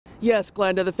Yes,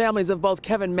 Glenda, the families of both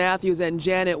Kevin Matthews and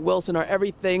Janet Wilson are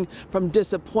everything from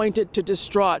disappointed to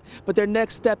distraught. But their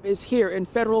next step is here in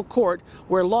federal court,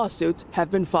 where lawsuits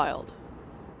have been filed.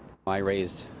 I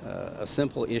raised a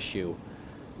simple issue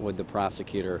with the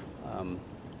prosecutor.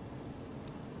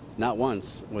 Not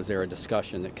once was there a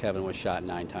discussion that Kevin was shot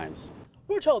 9 times.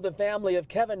 We're told the family of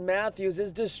Kevin Matthews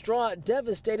is distraught,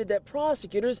 devastated that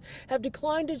prosecutors have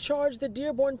declined to charge the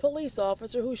Dearborn police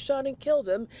officer who shot and killed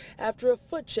him after a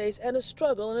foot chase and a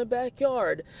struggle in a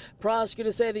backyard.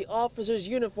 Prosecutors say the officer's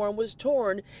uniform was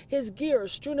torn, his gear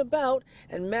strewn about,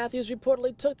 and Matthews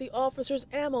reportedly took the officer's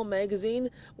ammo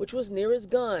magazine, which was near his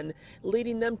gun,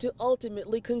 leading them to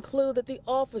ultimately conclude that the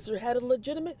officer had a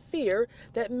legitimate fear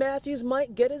that Matthews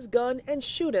might get his gun and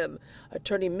shoot him.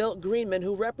 Attorney Milt Greenman,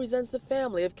 who represents the family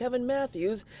of Kevin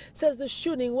Matthews, says the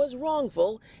shooting was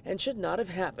wrongful and should not have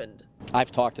happened.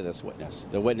 I've talked to this witness.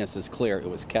 The witness is clear. It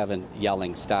was Kevin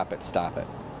yelling, "Stop it, stop it."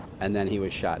 And then he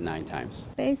was shot 9 times.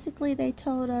 Basically, they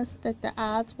told us that the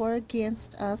odds were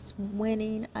against us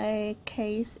winning a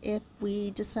case if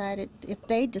they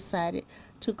decided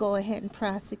to go ahead and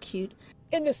prosecute.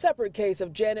 In the separate case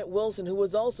of Janet Wilson, who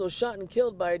was also shot and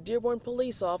killed by a Dearborn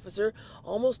police officer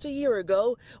almost a year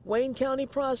ago, Wayne County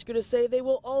prosecutors say they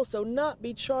will also not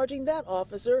be charging that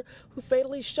officer who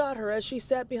fatally shot her as she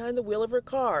sat behind the wheel of her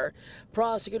car.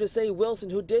 Prosecutors say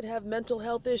Wilson, who did have mental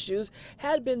health issues,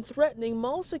 had been threatening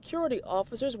mall security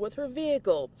officers with her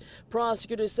vehicle.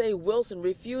 Prosecutors say Wilson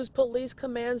refused police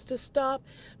commands to stop,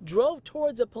 drove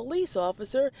towards a police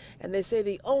officer, and they say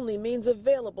the only means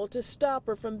available to stop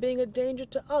her from being a danger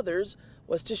to others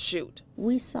was to shoot.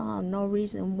 We saw no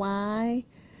reason why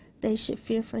they should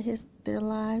fear for their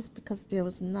lives, because there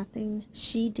was nothing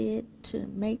she did to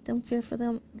make them fear for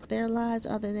their lives,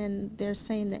 other than they're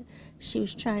saying that she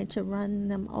was trying to run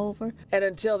them over. And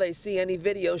until they see any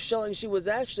video showing she was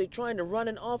actually trying to run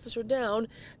an officer down,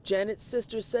 Janet's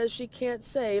sister says she can't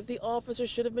say if the officer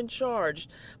should have been charged.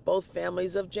 Both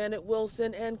families of Janet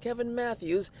Wilson and Kevin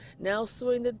Matthews now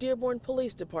suing the Dearborn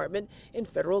Police Department in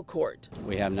federal court.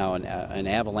 We have now an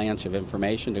avalanche of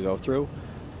information to go through,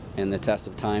 and the test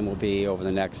of time will be over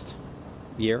the next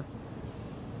year.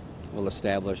 We'll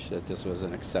establish that this was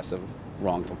an excessive,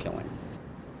 wrongful killing.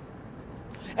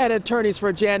 And attorneys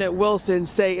for Janet Wilson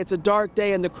say it's a dark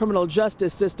day in the criminal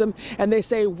justice system, and they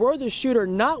say were the shooter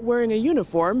not wearing a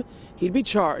uniform, he'd be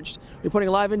charged. Reporting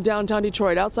live in downtown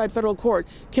Detroit, outside federal court,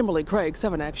 Kimberly Craig,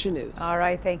 7 Action News. All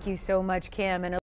right, thank you so much, Kim. And